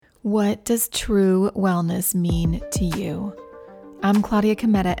What does true wellness mean to you? I'm Claudia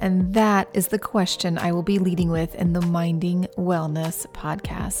Cometa, and that is the question I will be leading with in the Minding Wellness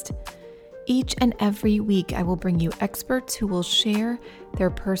podcast. Each and every week, I will bring you experts who will share their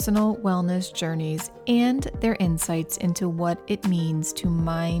personal wellness journeys and their insights into what it means to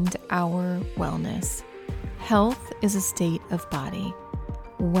mind our wellness. Health is a state of body.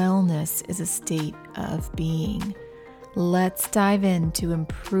 Wellness is a state of being. Let's dive into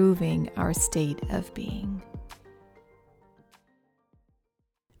improving our state of being.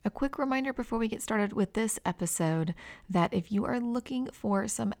 A quick reminder before we get started with this episode that if you are looking for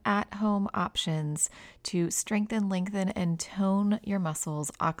some at-home options to strengthen, lengthen, and tone your muscles,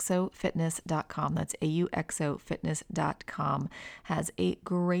 auxofitness.com, that's AUXOfitness.com, has a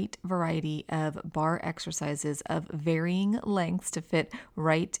great variety of bar exercises of varying lengths to fit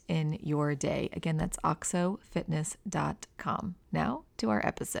right in your day. Again, that's auxofitness.com. Now to our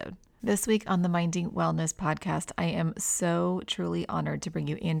episode. This week on the Minding Wellness podcast, I am so truly honored to bring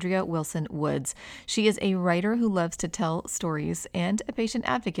you Andrea Wilson Woods. She is a writer who loves to tell stories and a patient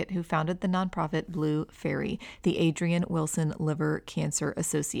advocate who founded the nonprofit Blue Fairy, the Adrienne Wilson Liver Cancer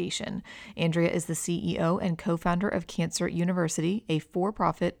Association. Andrea is the CEO and co-founder of Cancer University, a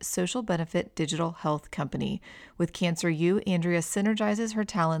for-profit social benefit digital health company. With Cancer U, Andrea synergizes her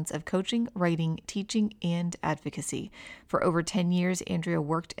talents of coaching, writing, teaching, and advocacy. For over 10 years, Andrea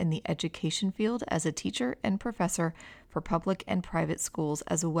worked in the education field as a teacher and professor for public and private schools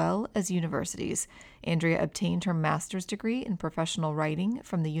as well as universities. Andrea obtained her master's degree in professional writing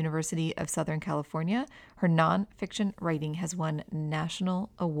from the University of Southern California. Her nonfiction writing has won national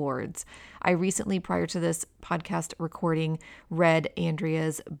awards. I recently, prior to this podcast recording, read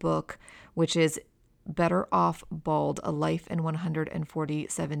Andrea's book, which is Better Off Bald, A Life in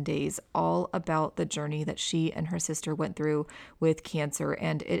 147 Days, all about the journey that she and her sister went through with cancer.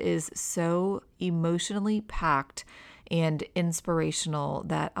 And it is so emotionally packed and inspirational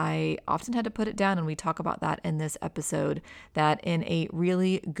that I often had to put it down. And we talk about that in this episode, that in a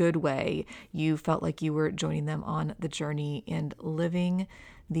really good way, you felt like you were joining them on the journey and living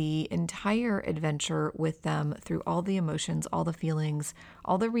the entire adventure with them through all the emotions, all the feelings,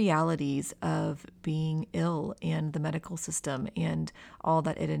 all the realities of being ill and the medical system and all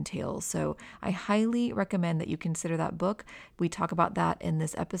that it entails. So I highly recommend that you consider that book. We talk about that in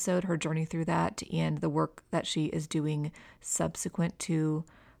this episode, her journey through that and the work that she is doing subsequent to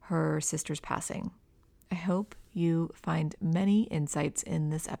her sister's passing. I hope you find many insights in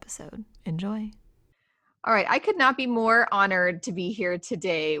this episode. Enjoy. All right. I could not be more honored to be here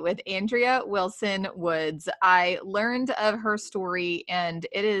today with Andrea Wilson Woods. I learned of her story and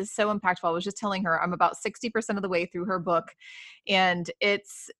it is so impactful. I was just telling her I'm about 60% of the way through her book, and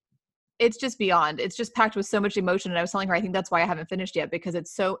it's just beyond. It's just packed with so much emotion. And I was telling her, I think that's why I haven't finished yet, because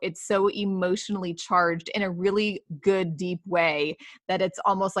it's so emotionally charged in a really good, deep way that it's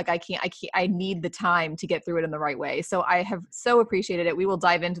almost like I need the time to get through it in the right way. So I have so appreciated it. We will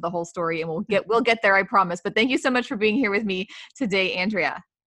dive into the whole story and we'll get there, I promise. But thank you so much for being here with me today, Andrea.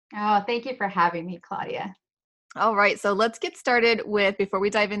 Oh, thank you for having me, Claudia. All right. So let's get started with, before we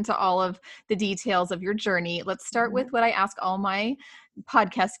dive into all of the details of your journey, let's start with what I ask all my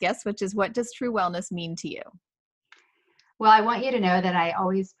podcast guests, which is, what does true wellness mean to you? Well, I want you to know that I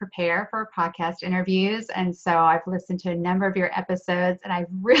always prepare for podcast interviews. And so I've listened to a number of your episodes and I've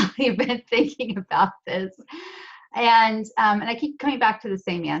really been thinking about this. And I keep coming back to the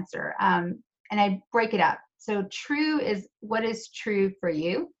same answer. And I break it up. So true is what is true for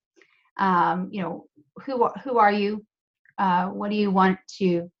you. Who are you? What do you want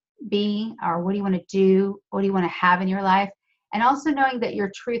to be, or what do you want to do? What do you want to have in your life? And also knowing that your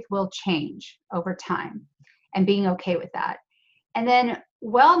truth will change over time and being okay with that. And then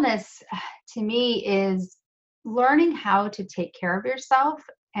wellness to me is learning how to take care of yourself.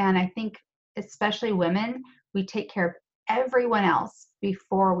 And I think especially women, we take care of everyone else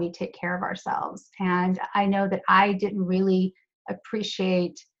before we take care of ourselves. And I know that I didn't really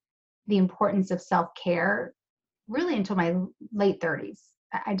appreciate the importance of self-care really until my late 30s.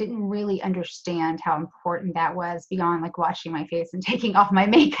 I didn't really understand how important that was beyond like washing my face and taking off my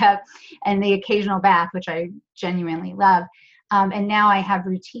makeup and the occasional bath, which I genuinely love. And now I have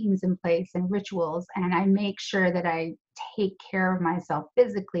routines in place and rituals, and I make sure that I take care of myself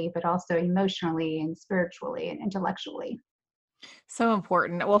physically, but also emotionally and spiritually and intellectually. So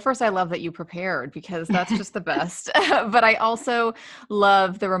important. Well, first, I love that you prepared, because that's just the best. But I also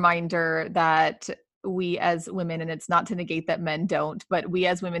love the reminder that we as women, and it's not to negate that men don't, but we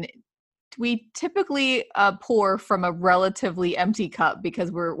as women we typically pour from a relatively empty cup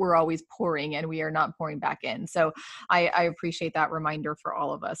because we're always pouring and we are not pouring back in. So I appreciate that reminder for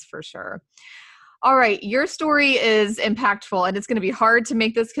all of us for sure. All right, your story is impactful and it's going to be hard to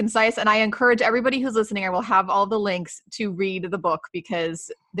make this concise. And I encourage everybody who's listening, I will have all the links to read the book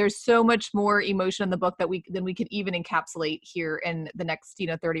because there's so much more emotion in the book that we could even encapsulate here in the next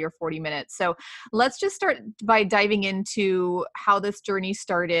 30 or 40 minutes. So let's just start by diving into how this journey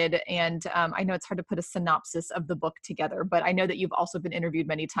started. And I know it's hard to put a synopsis of the book together, but I know that you've also been interviewed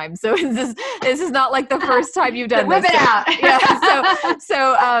many times. So this is not like the first time you've done Whip this. it out. Yeah.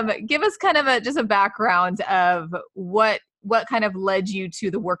 So give us kind of just a background of what kind of led you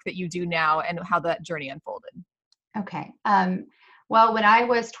to the work that you do now and how that journey unfolded. Okay. Well, when I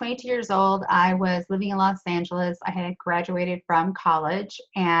was 22 years old, I was living in Los Angeles. I had graduated from college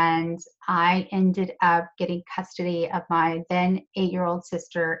and I ended up getting custody of my then 8-year-old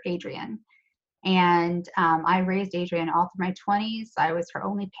sister, Adrienne. And I raised Adrienne all through my 20s. I was her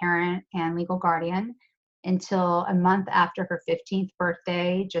only parent and legal guardian until a month after her 15th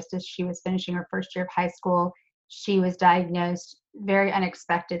birthday, just as she was finishing her first year of high school. She was diagnosed very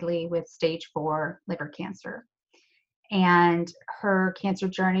unexpectedly with stage 4 liver cancer. And her cancer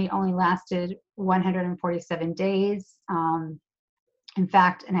journey only lasted 147 days. In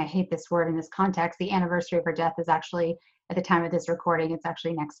fact, and I hate this word in this context, the anniversary of her death is actually, at the time of this recording, it's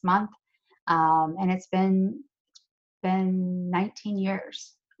actually next month. And it's been 19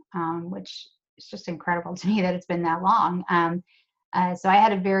 years, which is just incredible to me that it's been that long. So I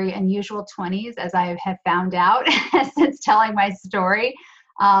had a very unusual 20s, as I have found out since telling my story.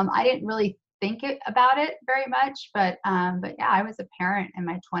 I didn't really think about it very much, but yeah, I was a parent in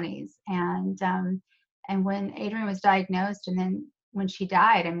my 20s, and when Adrienne was diagnosed, and then when she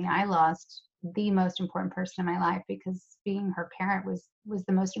died, I mean, I lost the most important person in my life because being her parent was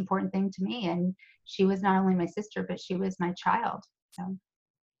the most important thing to me, and she was not only my sister, but she was my child. So.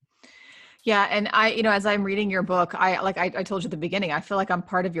 Yeah. And as I'm reading your book, I told you at the beginning, I feel like I'm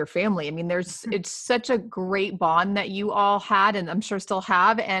part of your family. I mean, it's such a great bond that you all had, and I'm sure still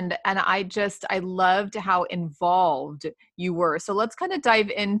have. And I loved how involved you were. So let's kind of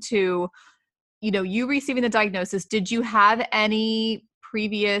dive into, you receiving the diagnosis. Did you have any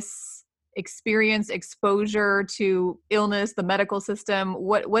previous experience, exposure to illness, the medical system?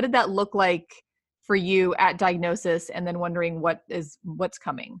 What did that look like for you at diagnosis, and then wondering what's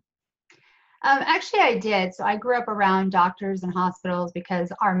coming? Actually, I did. So I grew up around doctors and hospitals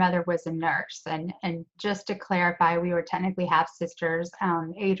because our mother was a nurse. And just to clarify, we were technically half sisters.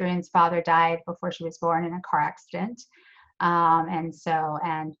 Adrienne's father died before she was born in a car accident. And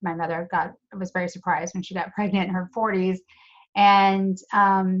my mother was very surprised when she got pregnant in her 40s.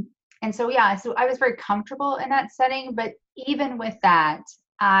 So I was very comfortable in that setting. But even with that,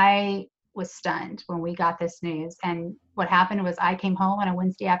 I was stunned when we got this news. And what happened was I came home on a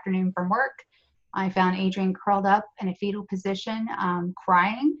Wednesday afternoon from work. I found Adrienne curled up in a fetal position,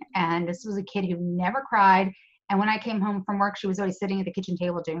 crying. And this was a kid who never cried. And when I came home from work, she was always sitting at the kitchen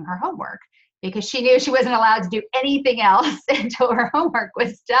table doing her homework because she knew she wasn't allowed to do anything else until her homework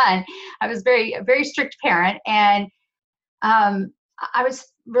was done. I was a very strict parent. And I was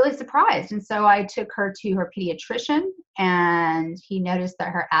really surprised. And so I took her to her pediatrician, and he noticed that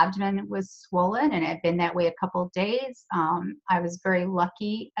her abdomen was swollen and it had been that way a couple of days. I was very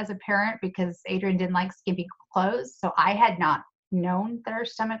lucky as a parent because Adrienne didn't like skimpy clothes. So I had not known that her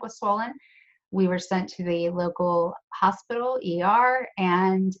stomach was swollen. We were sent to the local hospital, ER,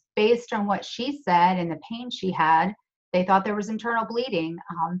 and based on what she said and the pain she had, they thought there was internal bleeding.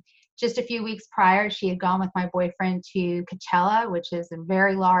 Just a few weeks prior, she had gone with my boyfriend to Coachella, which is a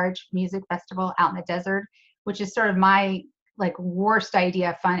very large music festival out in the desert, which is sort of my worst idea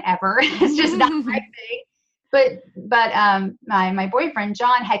of fun ever. It's just not my thing. But my boyfriend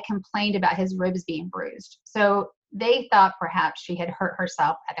John had complained about his ribs being bruised, so they thought perhaps she had hurt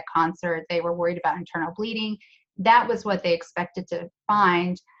herself at the concert. They were worried about internal bleeding. That was what they expected to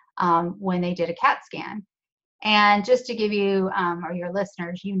find when they did a CAT scan. And just to give you, or your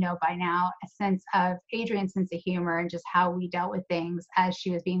listeners, by now, a sense of Adrienne's sense of humor and just how we dealt with things as she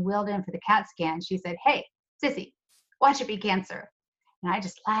was being wheeled in for the CAT scan. She said, "Hey, sissy, watch it be cancer." And I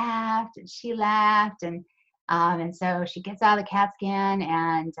just laughed and she laughed. And so she gets out of the CAT scan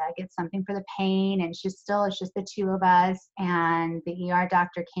and gets something for the pain. And it's just the two of us. And the ER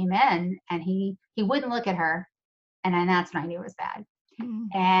doctor came in and he wouldn't look at her. And then that's when I knew it was bad.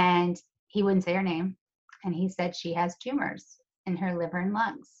 And he wouldn't say her name. And he said she has tumors in her liver and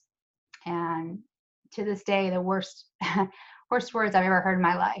lungs. And to this day, the worst worst words I've ever heard in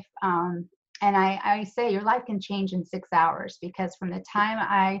my life. And I say your life can change in 6 hours, because from the time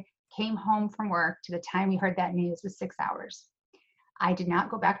I came home from work to the time we heard that news was 6 hours. I did not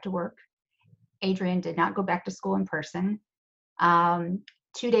go back to work. Adrienne did not go back to school in person.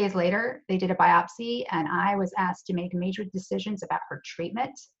 2 days later, they did a biopsy, and I was asked to make major decisions about her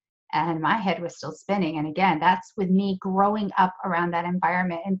treatment. And my head was still spinning. And again, that's with me growing up around that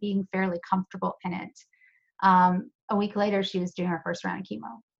environment and being fairly comfortable in it. A week later, she was doing her first round of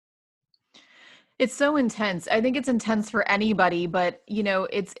chemo. It's so intense. I think it's intense for anybody, but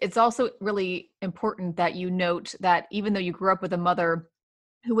it's also really important that you note that even though you grew up with a mother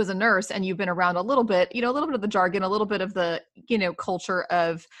who was a nurse and you've been around a little bit, a little bit of the jargon, a little bit of the, culture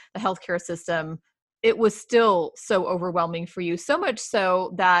of the healthcare system, it was still so overwhelming for you. So much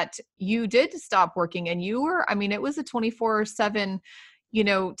so that you did stop working and you were, it was a 24/7,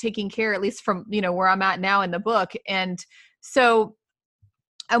 taking care, at least from, where I'm at now in the book. And so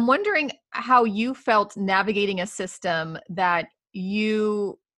I'm wondering how you felt navigating a system that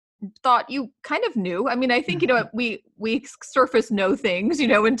you thought you kind of knew. I think, we surface know things,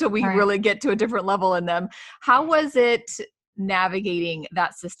 until we Right. really get to a different level in them. How was it navigating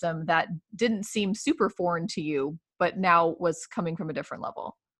that system that didn't seem super foreign to you, but now was coming from a different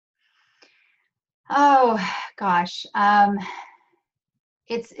level? Oh gosh,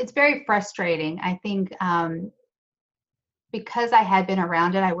 it's very frustrating. I think because I had been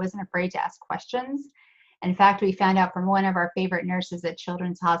around it, I wasn't afraid to ask questions. In fact, we found out from one of our favorite nurses at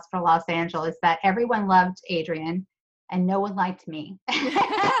Children's Hospital Los Angeles that everyone loved Adrienne and no one liked me,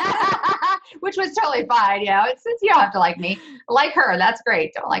 which was totally fine. It's you don't have to like me. Like her, that's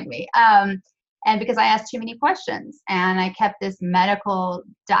great. Don't like me. And because I asked too many questions, and I kept this medical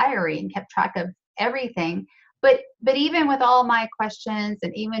diary and kept track of everything. But even with all my questions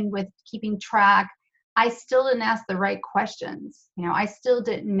and even with keeping track, I still didn't ask the right questions. I still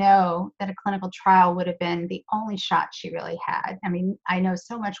didn't know that a clinical trial would have been the only shot she really had. I know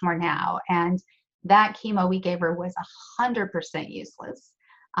so much more now. And that chemo we gave her was 100% useless.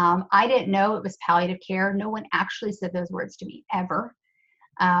 I didn't know it was palliative care. No one actually said those words to me ever.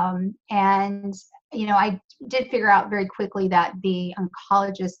 And I did figure out very quickly that the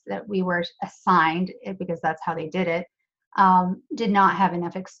oncologist that we were assigned, because that's how they did it, did not have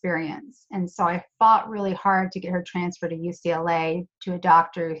enough experience. And so I fought really hard to get her transferred to UCLA to a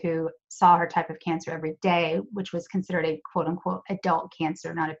doctor who saw her type of cancer every day, which was considered a quote unquote adult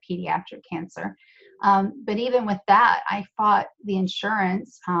cancer, not a pediatric cancer. But even with that, I fought the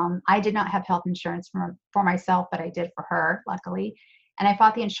insurance. I did not have health insurance for myself, but I did for her, luckily. And I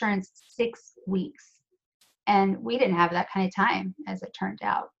fought the insurance 6 weeks. And we didn't have that kind of time, as it turned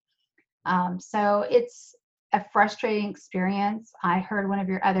out. So it's a frustrating experience. I heard one of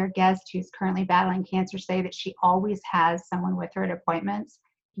your other guests who's currently battling cancer say that she always has someone with her at appointments.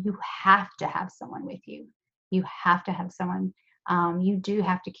 You have to have someone with you. You have to have someone. You do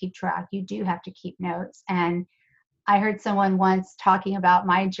have to keep track. You do have to keep notes. And I heard someone once talking about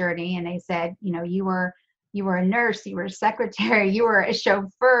my journey, and they said, you were a nurse, you were a secretary, you were a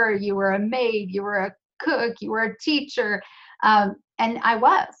chauffeur, you were a maid, you were a cook, you were a teacher. And I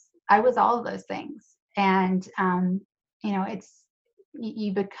was all of those things. And, it's,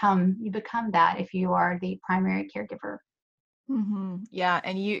 you become that if you are the primary caregiver. Yeah.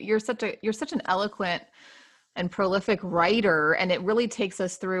 And you're such an eloquent and prolific writer. And it really takes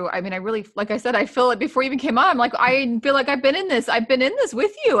us through. I really, like I said, I feel it before you even came on. I'm like, I feel like I've been in this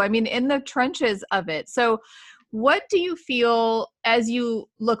with you. In the trenches of it. So what do you feel as you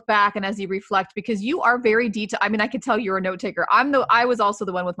look back and as you reflect, because you are very detailed. I could tell you're a note taker. I was also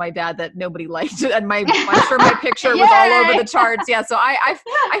the one with my dad that nobody liked. And I'm sure my picture was all over the charts. Yeah. So I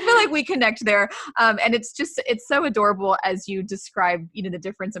feel like we connect there. And it's so adorable as you describe, the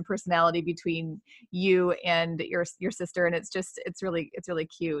difference in personality between you and your sister. And it's really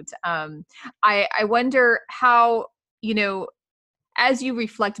cute. I wonder how, as you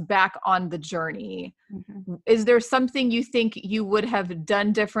reflect back on the journey, is there something you think you would have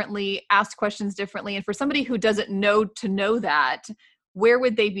done differently, asked questions differently? And for somebody who doesn't know to know that, where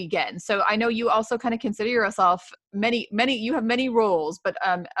would they begin? So I know you also kind of consider yourself you have many roles, but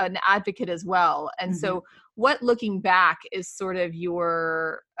an advocate as well. And so what, looking back, is sort of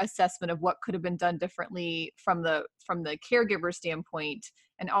your assessment of what could have been done differently from the caregiver standpoint,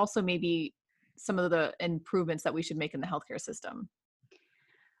 and also maybe some of the improvements that we should make in the healthcare system?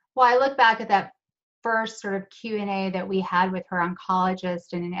 Well, I look back at that first sort of Q&A that we had with her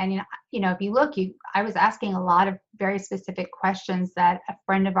oncologist, and if you look, I was asking a lot of very specific questions that a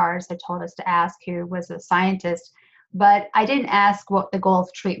friend of ours had told us to ask, who was a scientist, but I didn't ask what the goal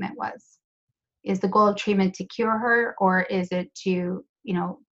of treatment was. Is the goal of treatment to cure her, or is it to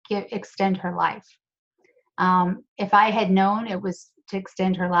extend her life? If I had known it was to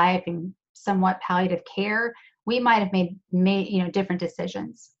extend her life and somewhat palliative care, we might have made different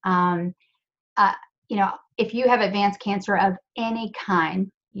decisions. Uh, if you have advanced cancer of any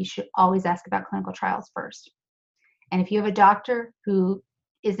kind, you should always ask about clinical trials first. And if you have a doctor who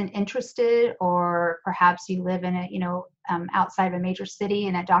isn't interested, or perhaps you live in outside of a major city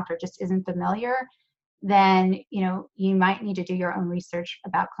and that doctor just isn't familiar, then you might need to do your own research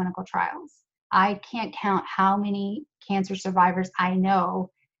about clinical trials. I can't count how many cancer survivors I know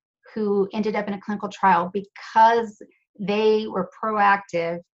who ended up in a clinical trial because they were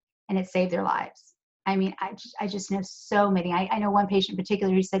proactive and it saved their lives. I mean, I just know so many. I know one patient in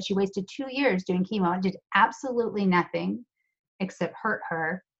particular who said she wasted 2 years doing chemo and did absolutely nothing except hurt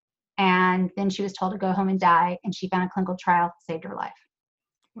her. And then she was told to go home and die, and she found a clinical trial, saved her life.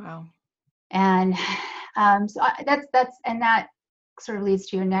 Wow. And that sort of leads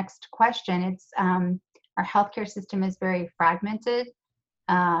to your next question. It's our healthcare system is very fragmented.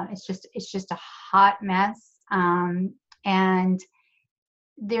 It's just a hot mess, and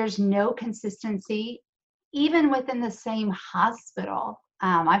there's no consistency, even within the same hospital.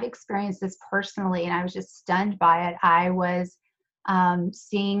 I've experienced this personally, and I was just stunned by it. I was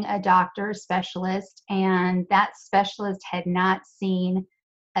seeing a doctor specialist, and that specialist had not seen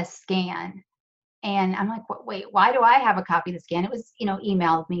a scan. And I'm like, wait, why do I have a copy of the scan? It was,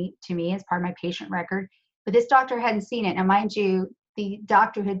 emailed to me as part of my patient record, but this doctor hadn't seen it. Now, mind you, the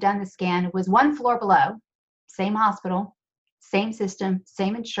doctor who had done the scan was one floor below, same hospital, same system,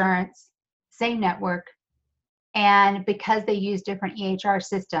 same insurance, same network. And because they use different EHR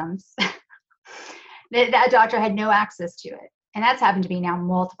systems, that doctor had no access to it. And that's happened to me now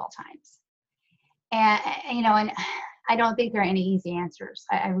multiple times. And I don't think there are any easy answers.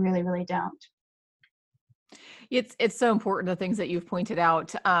 I really, really don't. It's so important, the things that you've pointed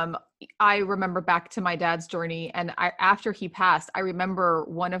out. I remember back to my dad's journey, and after he passed, I remember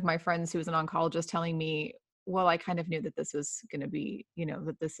one of my friends who was an oncologist telling me, well, I kind of knew that this was going to be,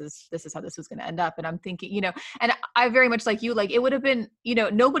 that this is how this was going to end up. And I'm thinking, and I very much like you, like it would have been,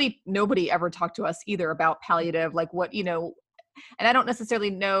 nobody ever talked to us either about palliative, like what, and I don't necessarily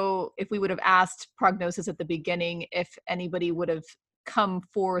know if we would have asked prognosis at the beginning, if anybody would have come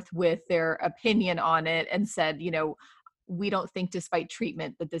forth with their opinion on it and said, we don't think despite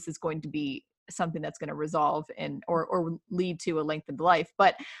treatment that this is going to be something that's going to resolve and or lead to a lengthened life.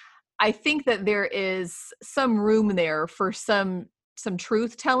 But I think that there is some room there for some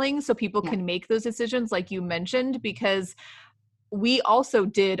truth telling so people can make those decisions like you mentioned, because we also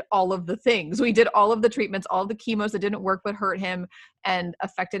did all of the things. We did all of the treatments, all of the chemos that didn't work but hurt him and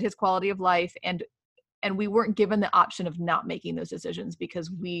affected his quality of life. And we weren't given the option of not making those decisions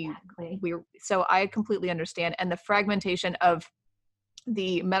because so I completely understand. And the fragmentation of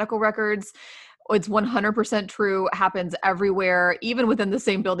the medical records, it's 100% true, happens everywhere, even within the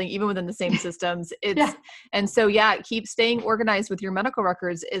same building, even within the same systems. And so, keep staying organized with your medical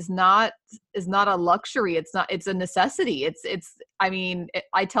records is not a luxury. It's a necessity.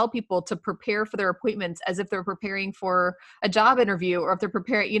 I tell people to prepare for their appointments as if they're preparing for a job interview, or if they're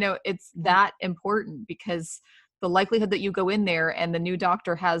preparing, it's that important, because the likelihood that you go in there and the new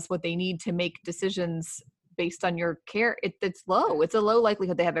doctor has what they need to make decisions based on your care, it's low. It's a low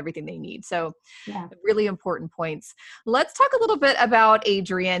likelihood they have everything they need. So really important points. Let's talk a little bit about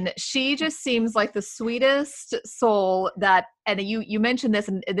Adrienne. She just seems like the sweetest soul and you mentioned this,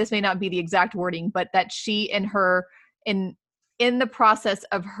 and this may not be the exact wording, but that she and her in the process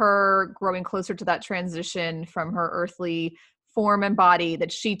of her growing closer to that transition from her earthly form and body,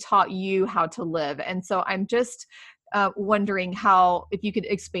 that she taught you how to live. And so I'm just wondering if you could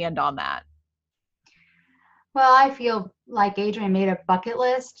expand on that. Well, I feel like Adrienne made a bucket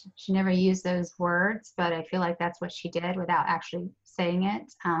list. She never used those words, but I feel like that's what she did without actually saying it.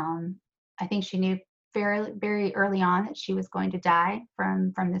 I think she knew very, very early on that she was going to die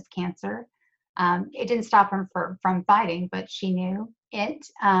from this cancer. It didn't stop her from fighting, but she knew it.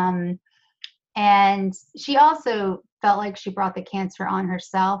 And she also felt like she brought the cancer on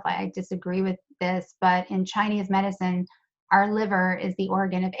herself. I disagree with this, but in Chinese medicine, our liver is the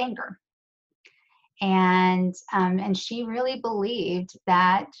organ of anger. And she really believed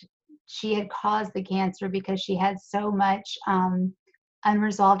that she had caused the cancer because she had so much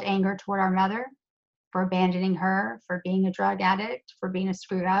unresolved anger toward our mother for abandoning her, for being a drug addict, for being a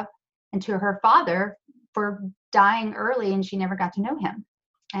screw up, and to her father for dying early and she never got to know him.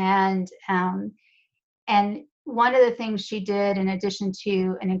 And one of the things she did, in addition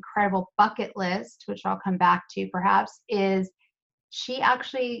to an incredible bucket list, which I'll come back to perhaps, is she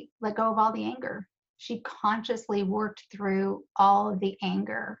actually let go of all the anger. She consciously worked through all of the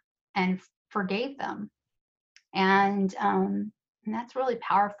anger and forgave them. And And that's really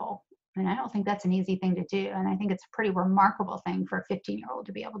powerful. And I don't think that's an easy thing to do. And I think it's a pretty remarkable thing for a 15-year-old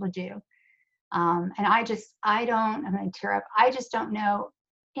to be able to do. And I'm going to tear up. I just don't know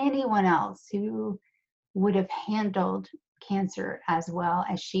anyone else who would have handled cancer as well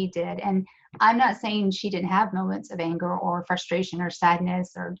as she did. And I'm not saying she didn't have moments of anger or frustration or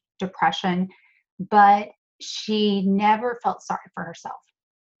sadness or depression, but she never felt sorry for herself.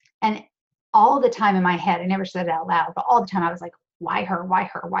 And all the time in my head, I never said it out loud, but all the time I was like, why her? Why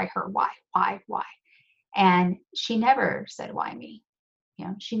her? Why her? Why? And she never said, why me?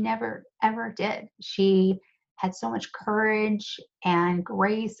 She never ever did. She had so much courage and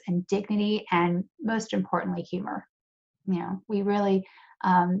grace and dignity, and most importantly, humor. We really,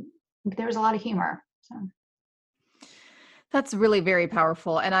 there was a lot of humor. So. That's really very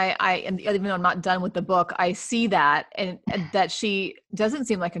powerful. And and even though I'm not done with the book, I see that, and that she doesn't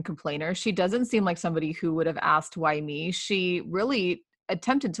seem like a complainer. She doesn't seem like somebody who would have asked, why me? She really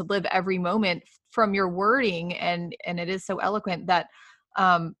attempted to live every moment from your wording. And it is so eloquent that,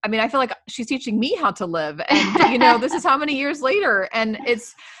 I mean, I feel like she's teaching me how to live, and, this is how many years later. And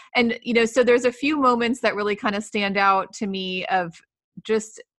so there's a few moments that really kind of stand out to me of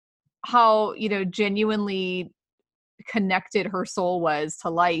just how, genuinely connected her soul was to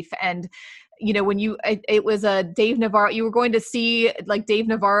life. And when it was a Dave Navarro, you were going to see like Dave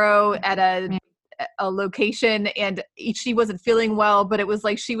Navarro at a location, and she wasn't feeling well, but it was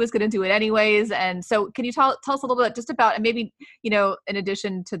like she was going to do it anyways. And so can you tell us a little bit just about, and maybe in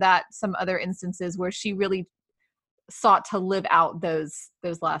addition to that, some other instances where she really sought to live out those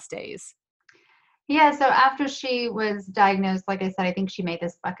last days? Yeah, so after she was diagnosed, like I said, I think she made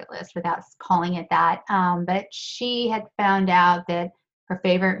this bucket list without calling it that. But she had found out that her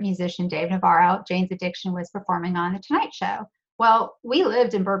favorite musician, Dave Navarro, Jane's Addiction, was performing on The Tonight Show. Well, we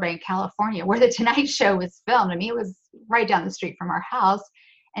lived in Burbank, California, where The Tonight Show was filmed. I mean, it was right down the street from our house.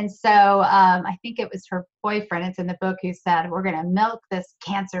 And so I think it was her boyfriend, it's in the book, who said, we're going to milk this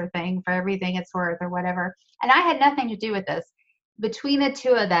cancer thing for everything it's worth or whatever. And I had nothing to do with this. Between the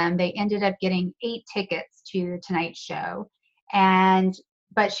two of them, they ended up getting 8 tickets to the Tonight Show.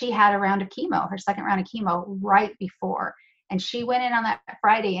 But she had a round of chemo, her second round of chemo right before. And she went in on that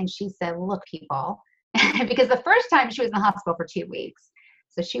Friday and she said, look, people, because the first time she was in the hospital for 2 weeks.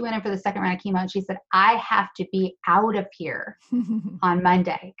 So she went in for the second round of chemo and she said, I have to be out of here on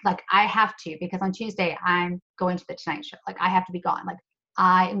Monday. Like, I have to, because on Tuesday I'm going to the Tonight Show. Like, I have to be gone. Like,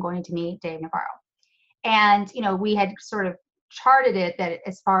 I am going to meet Dave Navarro. And, we had sort of charted it that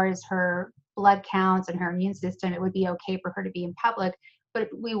as far as her blood counts and her immune system, it would be okay for her to be in public. But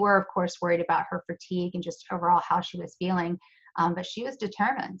we were, of course, worried about her fatigue and just overall how she was feeling. But she was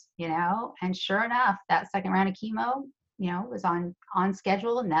determined, and sure enough, that second round of chemo, was on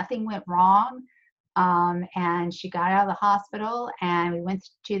schedule. Nothing went wrong. And she got out of the hospital and we went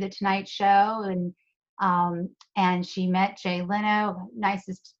to the Tonight Show, and she met Jay Leno,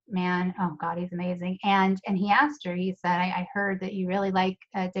 nicest man. Oh God, he's amazing. And he asked her, he said, I heard that you really like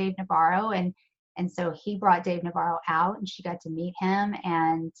Dave Navarro. And so he brought Dave Navarro out and she got to meet him.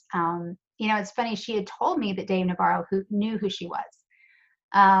 And, it's funny, she had told me that Dave Navarro knew who she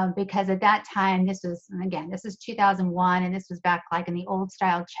was. Because at that time, this is 2001, and this was back like in the old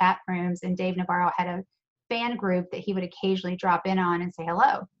style chat rooms, and Dave Navarro had a fan group that he would occasionally drop in on and say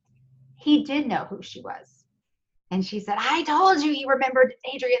hello. He did know who she was. And she said, I told you remembered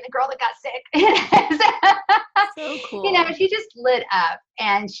Adrienne, the girl that got sick. So cool. She just lit up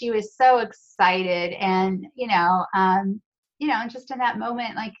and she was so excited. And, just in that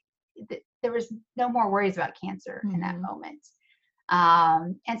moment, like there was no more worries about cancer in that moment.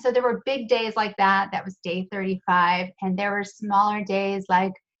 And so there were big days like that. That was day 35. And there were smaller days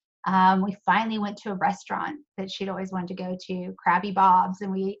like we finally went to a restaurant that she'd always wanted to go to, Krabby Bob's,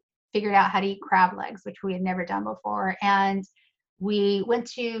 and we figured out how to eat crab legs, which we had never done before. And we went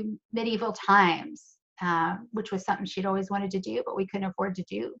to Medieval Times, which was something she'd always wanted to do, but we couldn't afford to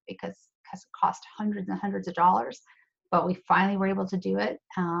do because it cost hundreds and hundreds of dollars. But we finally were able to do it.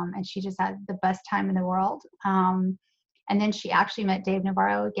 And she just had the best time in the world. And then she actually met Dave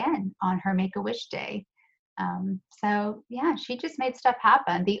Navarro again on her Make-A-Wish day. So yeah, she just made stuff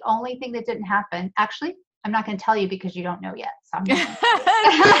happen. The only thing that didn't happen, actually, I'm not going to tell you because you don't know yet. So I'm going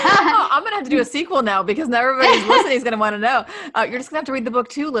to have to do a sequel now because now everybody's listening is going to want to know. You're just going to have to read the book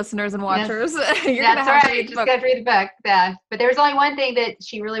too, listeners and watchers. Yes. That's right. Just got to read the book. Yeah. But there was only one thing that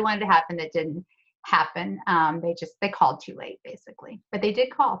she really wanted to happen that didn't happen. They called too late, basically. But they did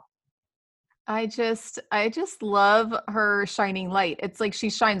call. I just love her shining light. It's like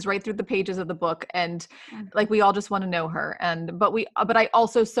she shines right through the pages of the book, and like we all just want to know her. But I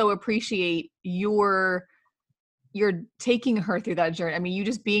also so appreciate your you're taking her through that journey. I mean, you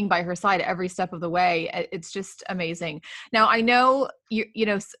just being by her side every step of the way. It's just amazing. Now, I know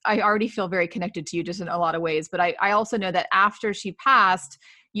I already feel very connected to you just in a lot of ways, but I also know that after she passed,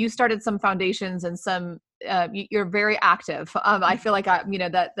 you started some foundations and some, you're very active. I feel like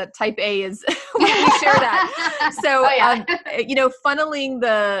that type A is, we share that. So, Oh yeah. funneling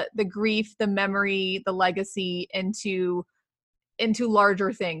the grief, the memory, the legacy into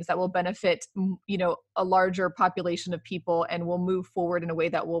larger things that will benefit, a larger population of people, and will move forward in a way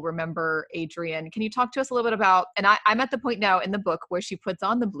that will remember Adrienne. Can you talk to us a little bit about, and I'm at the point now in the book where she puts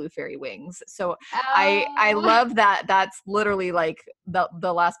on the blue fairy wings. So I Oh. love that. That's literally like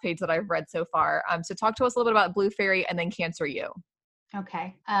the last page that I've read so far. So talk to us a little bit about Blue Fairy and then Cancer You.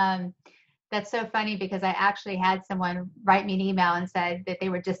 Okay. That's so funny because I actually had someone write me an email and said that they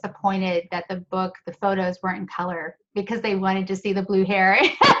were disappointed that the photos weren't in color because they wanted to see the blue hair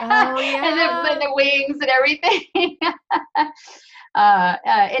Oh and yeah. the wings and everything.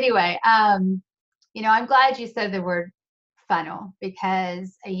 Anyway, I'm glad you said the word funnel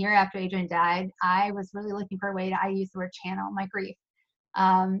because a year after Adrienne died, I was really looking for a way I use the word channel my grief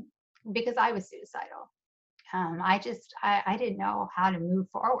um, because I was suicidal. I didn't know how to move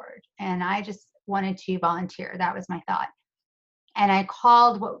forward, and I just wanted to volunteer. That was my thought, and I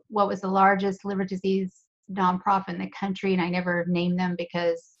called what was the largest liver disease nonprofit in the country, and I never named them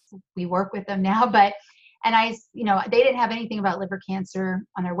because we work with them now. But and they didn't have anything about liver cancer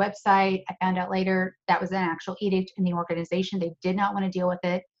on their website. I found out later that was an actual edict in the organization. They did not want to deal with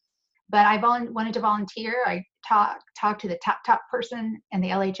it. But I wanted to volunteer. I talked to the top person in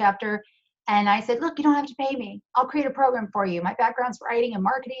the LA chapter, and I said, "Look, you don't have to pay me. I'll create a program for you. My background's writing and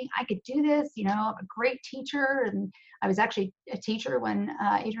marketing. I could do this. I'm a great teacher, and I was actually a teacher when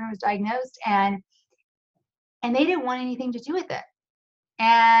Adrienne was diagnosed, and they didn't want anything to do with it.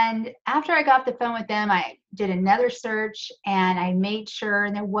 And after I got off the phone with them, I did another search and I made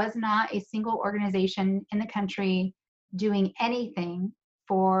sure there was not a single organization in the country doing anything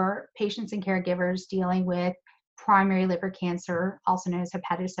for patients and caregivers dealing with primary liver cancer, also known as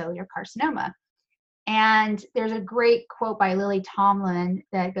hepatocellular carcinoma. And there's a great quote by Lily Tomlin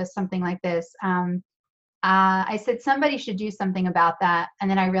that goes something like this. I said, somebody should do something about that. And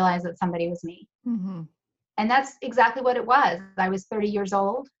then I realized that somebody was me. Mm-hmm. And that's exactly what it was. I was 30 years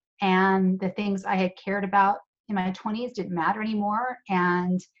old, and the things I had cared about in my 20s didn't matter anymore.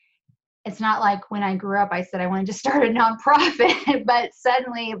 And it's not like when I grew up, I said I wanted to start a nonprofit, but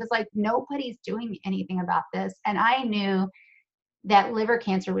suddenly it was like nobody's doing anything about this. And I knew that liver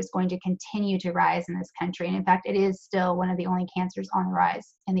cancer was going to continue to rise in this country. And in fact, it is still one of the only cancers on the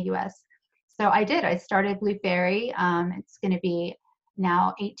rise in the US. So I did. I started Blue Fairy. It's going to be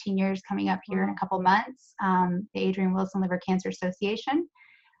now 18 years coming up here in a couple months, the Adrienne Wilson Liver Cancer Association.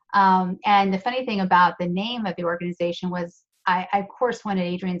 And the funny thing about the name of the organization was I of course wanted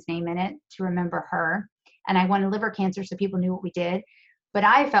Adrienne's name in it to remember her. And I wanted liver cancer so people knew what we did. But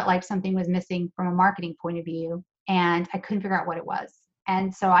I felt like something was missing from a marketing point of view, and I couldn't figure out what it was.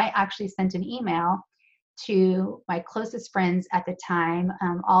 And so I actually sent an email to my closest friends at the time.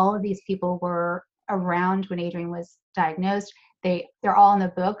 All of these people were around when Adrienne was diagnosed. They're all in the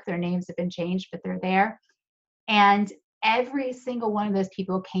book. Their names have been changed, but they're there. And every single one of those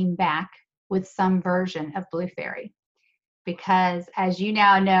people came back with some version of Blue Fairy. Because as you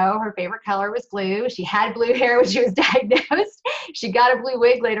now know, her favorite color was blue. She had blue hair when she was diagnosed. She got a blue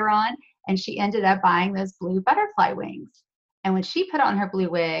wig later on, and she ended up buying those blue butterfly wings. And when she put on her blue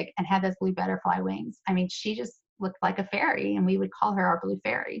wig and had those blue butterfly wings, I mean, she just looked like a fairy, and we would call her our Blue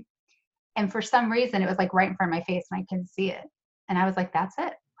Fairy. And for some reason, it was like right in front of my face and I couldn't see it. And I was like, that's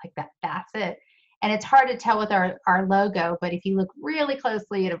it. Like that's it. And it's hard to tell with our logo, but if you look really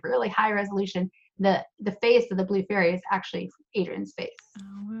closely at a really high resolution, the face of the Blue Fairy is actually Adrienne's face.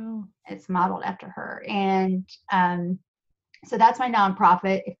 Oh, wow. It's modeled after her. And so that's my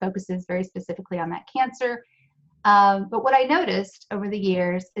nonprofit. It focuses very specifically on that cancer. But what I noticed over the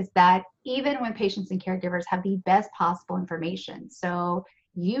years is that even when patients and caregivers have the best possible information, so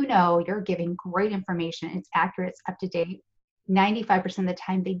you're giving great information, it's accurate, it's up to date, 95% of the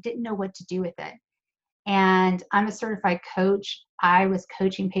time they didn't know what to do with it. And I'm a certified coach. I was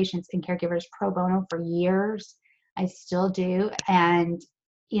coaching patients and caregivers pro bono for years. I still do. And,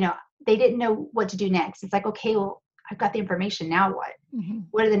 they didn't know what to do next. It's like, okay, well, I've got the information. Now what? Mm-hmm.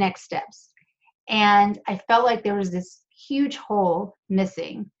 What are the next steps? And I felt like there was this huge hole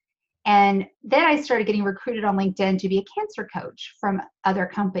missing. And then I started getting recruited on LinkedIn to be a cancer coach from other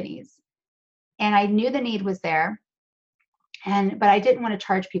companies. And I knew the need was there. But I didn't want to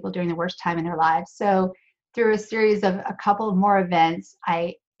charge people during the worst time in their lives. So through a series of a couple of more events,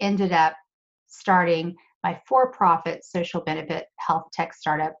 I ended up starting my for-profit social benefit health tech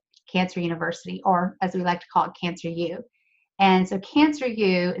startup, Cancer University, or as we like to call it, Cancer U. And so Cancer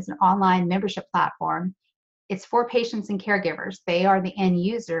U is an online membership platform. It's for patients and caregivers. They are the end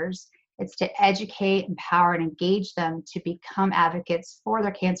users. It's to educate, empower, and engage them to become advocates for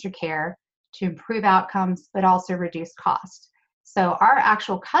their cancer care, to improve outcomes, but also reduce cost. So our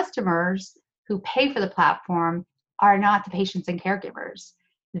actual customers who pay for the platform are not the patients and caregivers.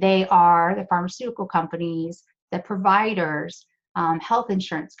 They are the pharmaceutical companies, the providers, health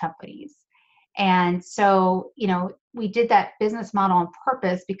insurance companies. And so, we did that business model on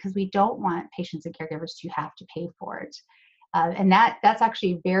purpose because we don't want patients and caregivers to have to pay for it. And that's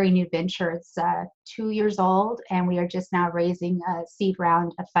actually a very new venture. It's 2 years old, and we are just now raising a seed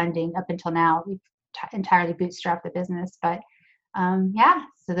round of funding. Up until now, we've entirely bootstrapped the business. But yeah,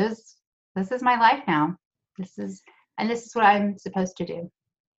 so this is my life now. This is what I'm supposed to do.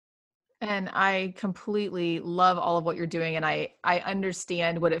 And I completely love all of what you're doing. And I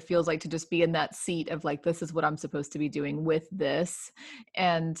understand what it feels like to just be in that seat of like, this is what I'm supposed to be doing with this.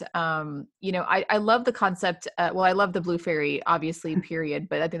 And, I love the concept. Well, I love the Blue Fairy, obviously, period.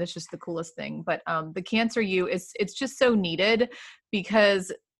 But I think that's just the coolest thing. But the Cancer U it's just so needed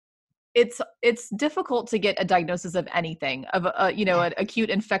because it's difficult to get a diagnosis of anything, of an acute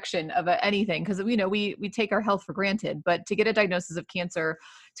infection of anything, because we take our health for granted, but to get a diagnosis of cancer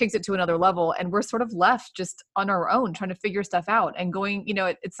takes it to another level, and we're sort of left just on our own trying to figure stuff out and going,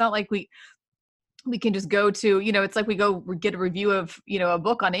 it's not like we can just go to, it's like we get a review of, a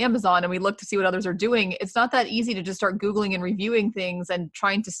book on Amazon and we look to see what others are doing. It's not that easy to just start Googling and reviewing things and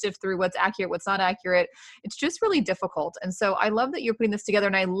trying to sift through what's accurate, what's not accurate. It's just really difficult. And so I love that you're putting this together.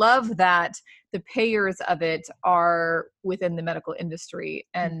 And I love that the payers of it are within the medical industry.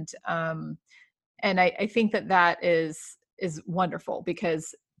 And I think that is wonderful,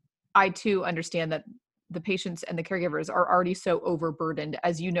 because I too understand that the patients and the caregivers are already so overburdened,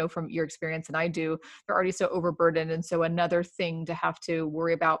 as you know from your experience, and I do. They're already so overburdened, and so another thing to have to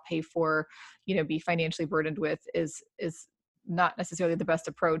worry about, pay for, be financially burdened with is not necessarily the best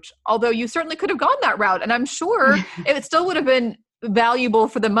approach. Although you certainly could have gone that route, and I'm sure it still would have been valuable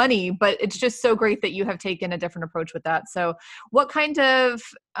for the money, but it's just so great that you have taken a different approach with that. So what kind of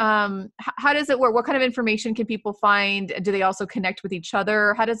how does it work? What kind of information can people find? Do they also connect with each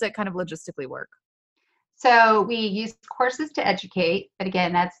other? How does it kind of logistically work? So we use courses to educate, but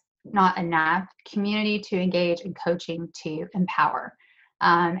again, that's not enough. Community to engage, and coaching to empower.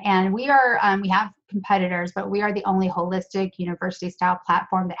 And we have competitors, but we are the only holistic university-style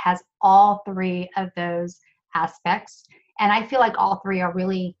platform that has all three of those aspects. And I feel like all three are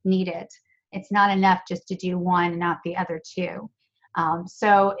really needed. It's not enough just to do one and not the other two.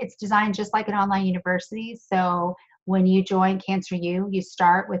 So it's designed just like an online university. So when you join Cancer U, you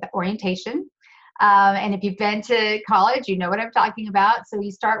start with orientation. And if you've been to college, you know what I'm talking about. So we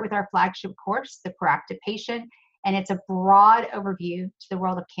start with our flagship course, The Proactive Patient, and it's a broad overview to the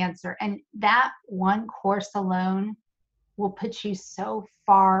world of cancer. And that one course alone will put you so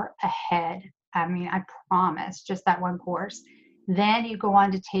far ahead. I mean, I promise, just that one course. Then you go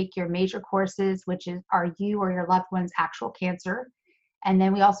on to take your major courses, which are you or your loved one's actual cancer. And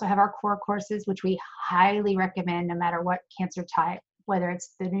then we also have our core courses, which we highly recommend no matter what cancer type, whether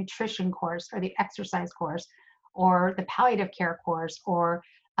it's the nutrition course or the exercise course or the palliative care course or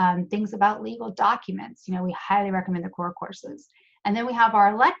things about legal documents. We highly recommend the core courses. And then we have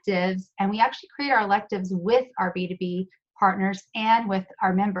our electives, and we actually create our electives with our B2B partners and with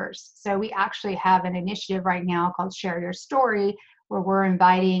our members. So we actually have an initiative right now called Share Your Story, where we're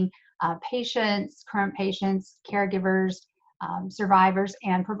inviting patients, current patients, caregivers, survivors,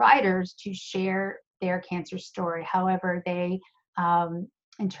 and providers to share their cancer story, however they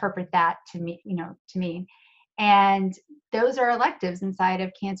interpret that to me. And those are electives inside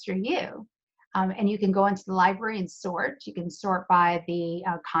of Cancer U. And you can go into the library and sort. You can sort by the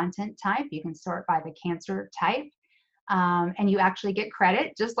content type. You can sort by the cancer type. And you actually get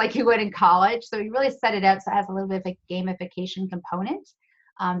credit just like you would in college. So you really set it up so it has a little bit of a gamification component.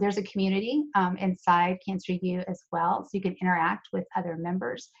 There's a community inside Cancer U as well, so you can interact with other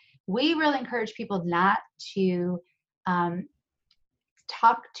members. We really encourage people not to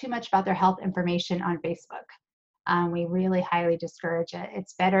talk too much about their health information on Facebook. We really highly discourage it.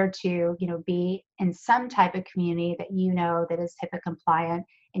 It's better to, be in some type of community that that is HIPAA compliant,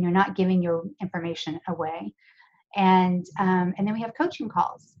 and you're not giving your information away. And then we have coaching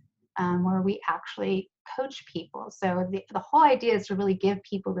calls where we actually coach people. So the whole idea is to really give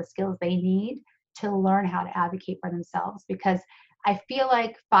people the skills they need to learn how to advocate for themselves, because I feel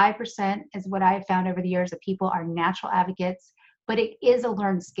like 5% is what I've found over the years of people are natural advocates, but it is a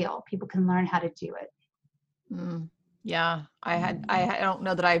learned skill. People can learn how to do it. Mm, yeah, I don't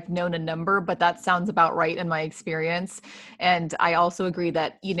know that I've known a number, but that sounds about right in my experience. And I also agree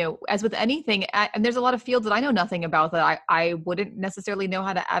that, as with anything, and there's a lot of fields that I know nothing about that I wouldn't necessarily know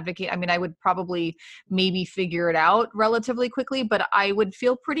how to advocate. I mean, I would probably maybe figure it out relatively quickly, but I would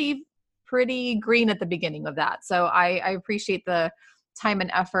feel pretty green at the beginning of that. So I appreciate the time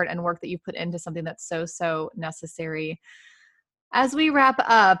and effort and work that you put into something that's so necessary. As we wrap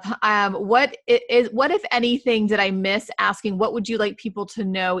up, what, if anything, did I miss asking? What would you like people to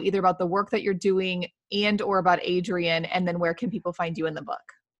know either about the work that you're doing and or about Adrienne? And then where can people find you in the book?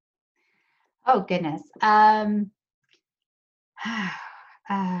 Oh goodness. Uh,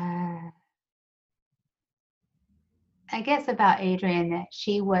 I guess about Adrienne that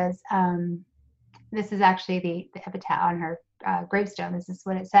she was. This is actually the epitaph on her gravestone. This is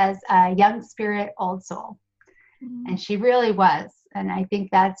what it says: "Young spirit, old soul," and she really was. And I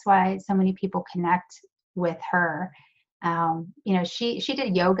think that's why so many people connect with her. She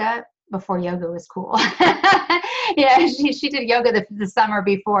did yoga before yoga was cool. Yeah, she did yoga the summer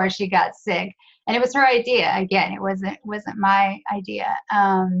before she got sick, and it was her idea. Again, it wasn't my idea.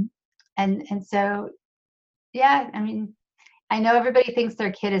 And so yeah, I mean, I know everybody thinks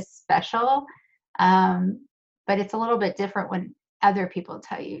their kid is special, but it's a little bit different when other people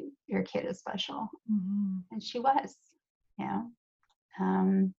tell you your kid is special, and she was, you know.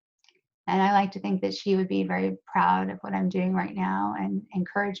 Um, and I like to think that she would be very proud of what I'm doing right now and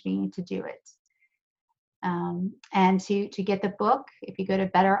encourage me to do it. And to get the book, if you go to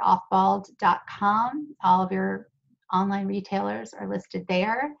betteroffbald.com, all of your online retailers are listed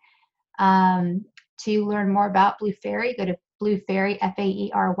there. To learn more about Blue Fairy, go to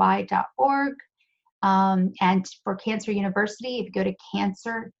bluefairy.org. And for Cancer University, if you go to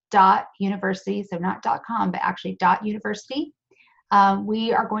cancer.university, so not .com, but actually .university,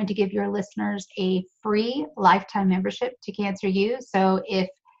 we are going to give your listeners a free lifetime membership to Cancer U. So if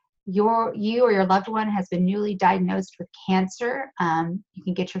you or your loved one has been newly diagnosed with cancer, you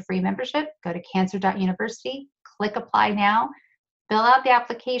can get your free membership. Go to cancer.university, click apply now, fill out the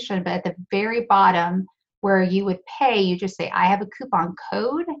application, but at the very bottom where you would pay, you just say, I have a coupon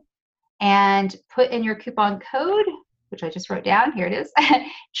code, and put in your coupon code, which I just wrote down. Here it is.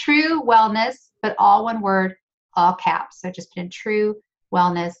 True Wellness, but all one word, all caps. So just put in True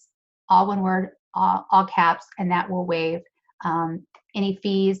Wellness, all one word, all caps, and that will waive any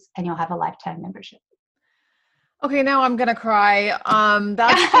fees, and you'll have a lifetime membership. Okay, now I'm gonna cry.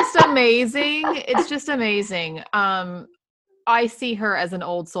 That's just amazing. It's just amazing. I see her as an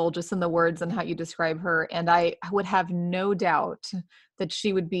old soul just in the words and how you describe her. And I would have no doubt that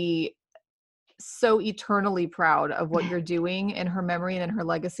she would be so eternally proud of what you're doing in her memory and in her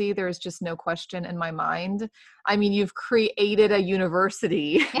legacy. There's just no question in my mind. I mean, you've created a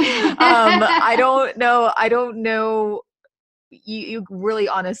university. I don't know. You really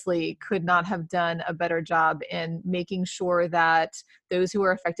honestly could not have done a better job in making sure that those who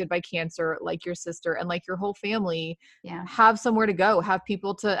are affected by cancer, like your sister and like your whole family, have somewhere to go, have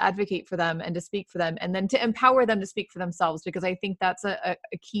people to advocate for them and to speak for them, and then to empower them to speak for themselves. Because I think that's a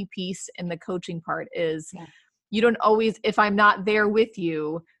key piece in the coaching part is you don't always, if I'm not there with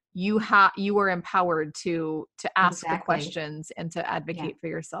you, you are empowered to ask the questions and to advocate for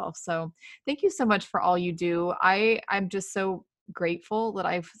yourself. So thank you so much for all you do. I'm just so grateful that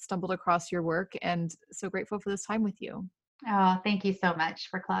I've stumbled across your work and so grateful for this time with you. Oh, thank you so much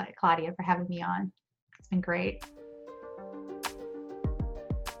for Claudia for having me on. It's been great.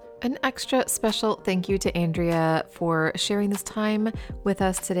 An extra special thank you to Andrea for sharing this time with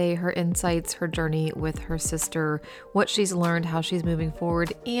us today, her insights, her journey with her sister, what she's learned, how she's moving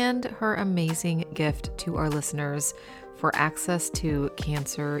forward, and her amazing gift to our listeners for access to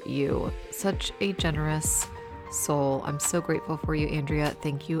Cancer U. Such a generous soul. I'm so grateful for you, Andrea.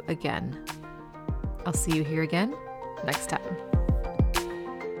 Thank you again. I'll see you here again next time.